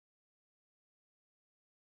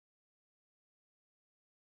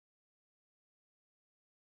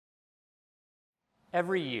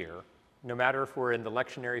Every year, no matter if we're in the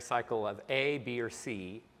lectionary cycle of A, B, or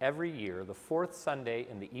C, every year, the fourth Sunday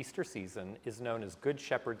in the Easter season is known as Good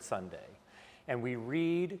Shepherd Sunday. And we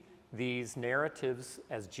read these narratives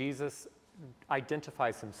as Jesus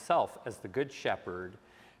identifies himself as the Good Shepherd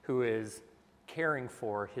who is caring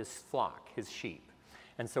for his flock, his sheep.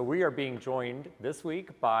 And so we are being joined this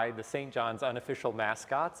week by the St. John's unofficial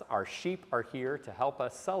mascots. Our sheep are here to help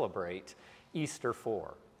us celebrate Easter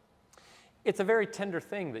 4. It's a very tender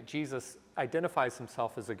thing that Jesus identifies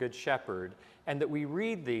himself as a good shepherd, and that we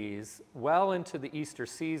read these well into the Easter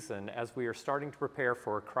season as we are starting to prepare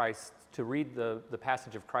for Christ, to read the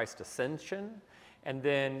passage of Christ's ascension, and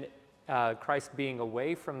then Christ being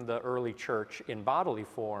away from the early church in bodily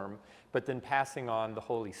form, but then passing on the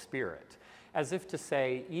Holy Spirit. As if to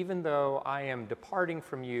say, even though I am departing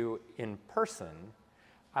from you in person,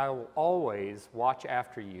 I will always watch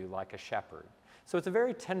after you like a shepherd. So it's a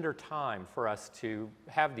very tender time for us to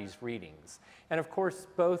have these readings. And of course,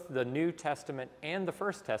 both the New Testament and the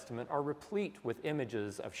First Testament are replete with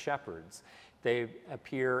images of shepherds. They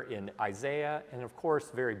appear in Isaiah and of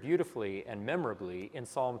course very beautifully and memorably in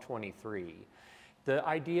Psalm 23. The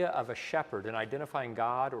idea of a shepherd and identifying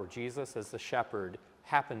God or Jesus as the shepherd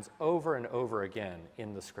happens over and over again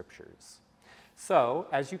in the scriptures. So,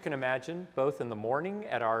 as you can imagine, both in the morning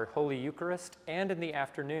at our Holy Eucharist and in the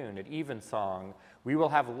afternoon at Evensong, we will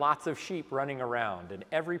have lots of sheep running around in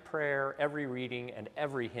every prayer, every reading, and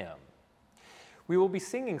every hymn. We will be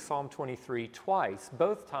singing Psalm 23 twice,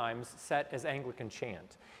 both times set as Anglican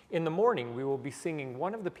chant. In the morning, we will be singing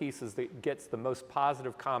one of the pieces that gets the most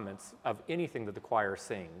positive comments of anything that the choir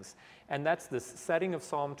sings, and that's this setting of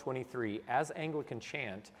Psalm 23 as Anglican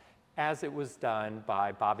chant as it was done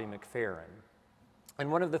by Bobby McFerrin. And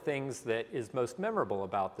one of the things that is most memorable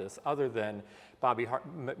about this, other than Bobby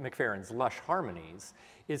McFerrin's lush harmonies,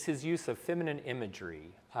 is his use of feminine imagery,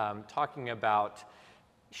 talking about,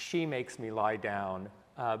 she makes me lie down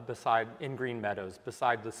in green meadows,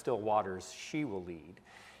 beside the still waters she will lead.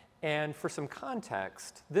 And for some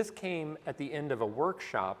context, this came at the end of a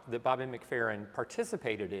workshop that Bobby McFerrin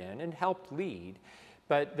participated in and helped lead,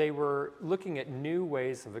 but they were looking at new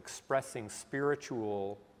ways of expressing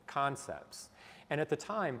spiritual concepts. And at the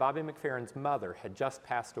time, Bobby McFerrin's mother had just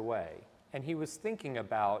passed away, and he was thinking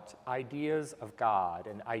about ideas of God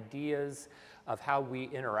and ideas of how we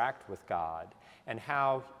interact with God, and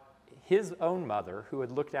how his own mother, who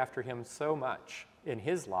had looked after him so much in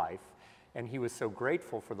his life, and he was so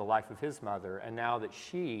grateful for the life of his mother, and now that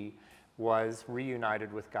she was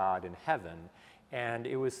reunited with God in heaven. And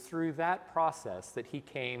it was through that process that he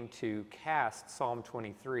came to cast Psalm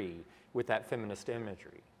 23 with that feminist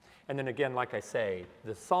imagery. And then again, like I say,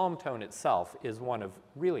 the psalm tone itself is one of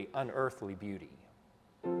really unearthly beauty.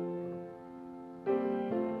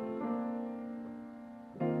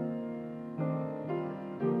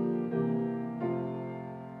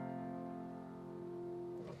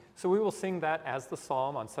 So we will sing that as the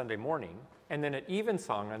psalm on Sunday morning, and then at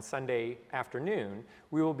Evensong on Sunday afternoon,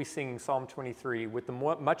 we will be singing Psalm 23 with the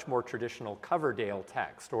much more traditional Coverdale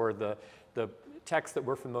text, or the text that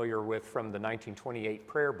we're familiar with from the 1928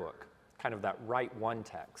 prayer book, kind of that Rite 1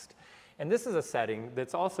 text. And this is a setting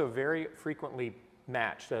that's also very frequently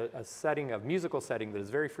matched, a musical setting that is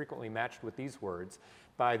very frequently matched with these words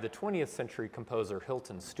by the 20th century composer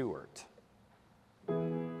Hilton Stewart.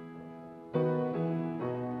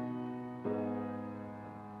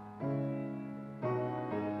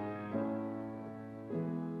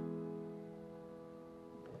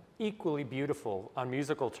 Equally beautiful on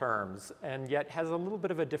musical terms, and yet has a little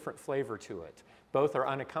bit of a different flavor to it. Both are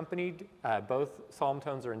unaccompanied, both psalm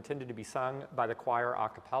tones are intended to be sung by the choir a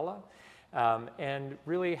cappella, and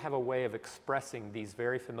really have a way of expressing these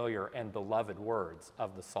very familiar and beloved words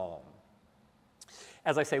of the psalm.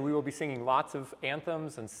 As I say, we will be singing lots of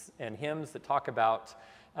anthems and hymns that talk about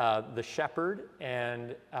the shepherd,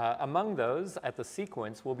 and among those, at the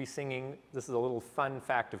sequence, we'll be singing, this is a little fun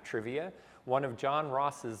fact of trivia, one of John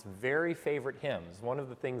Ross's very favorite hymns, one of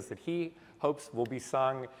the things that he hopes will be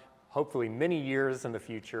sung hopefully many years in the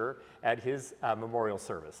future at his memorial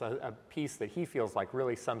service, a piece that he feels like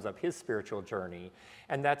really sums up his spiritual journey,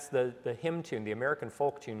 and that's the hymn tune, the American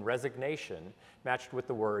folk tune, Resignation, matched with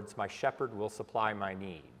the words, "My shepherd will supply my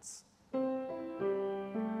needs."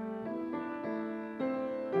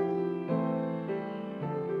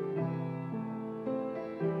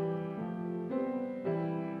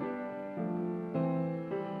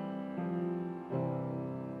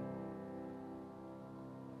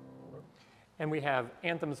 And we have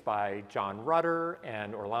anthems by John Rutter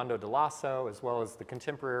and Orlando de Lasso, as well as the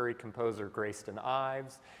contemporary composer Grayston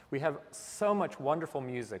Ives. We have so much wonderful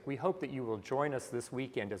music. We hope that you will join us this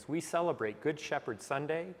weekend as we celebrate Good Shepherd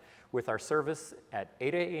Sunday with our service at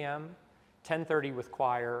 8 a.m., 10:30 with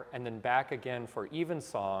choir, and then back again for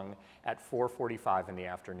evensong at 4:45 in the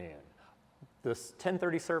afternoon. This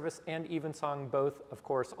 10:30 service and evensong both, of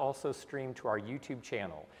course, also stream to our YouTube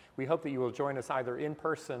channel. We hope that you will join us either in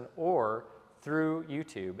person or through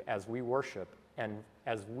YouTube as we worship and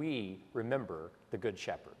as we remember the Good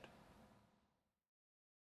Shepherd.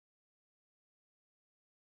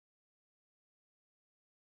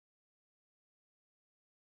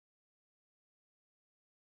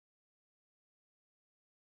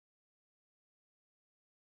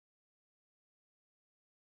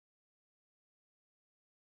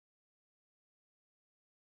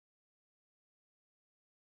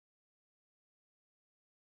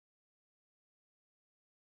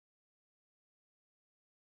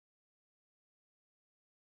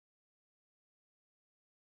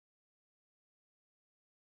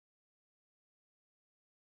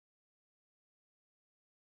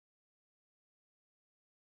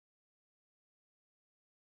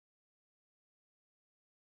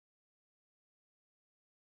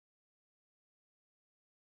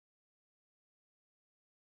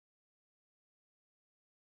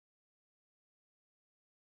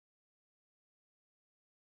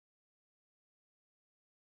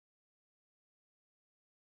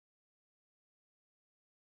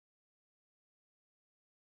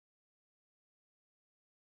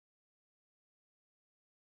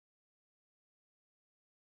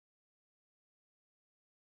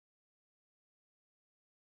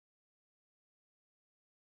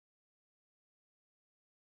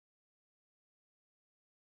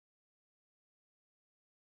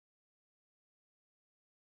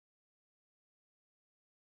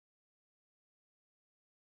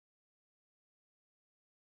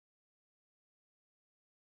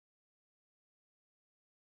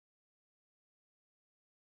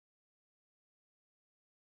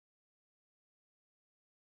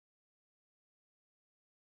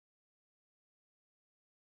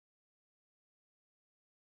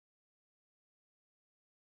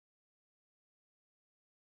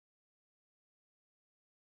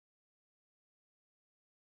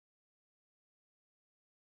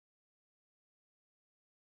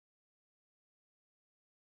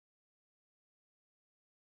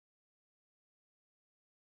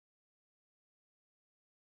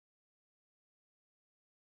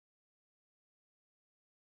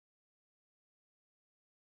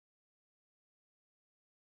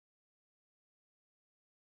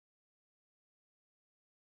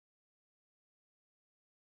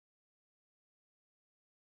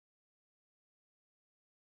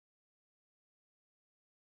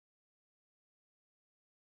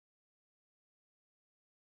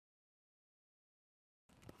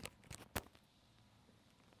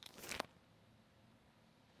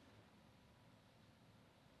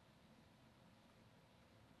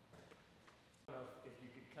 If you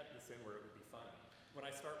could cut this in where it would be funny. When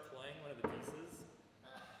I start playing one of the pieces,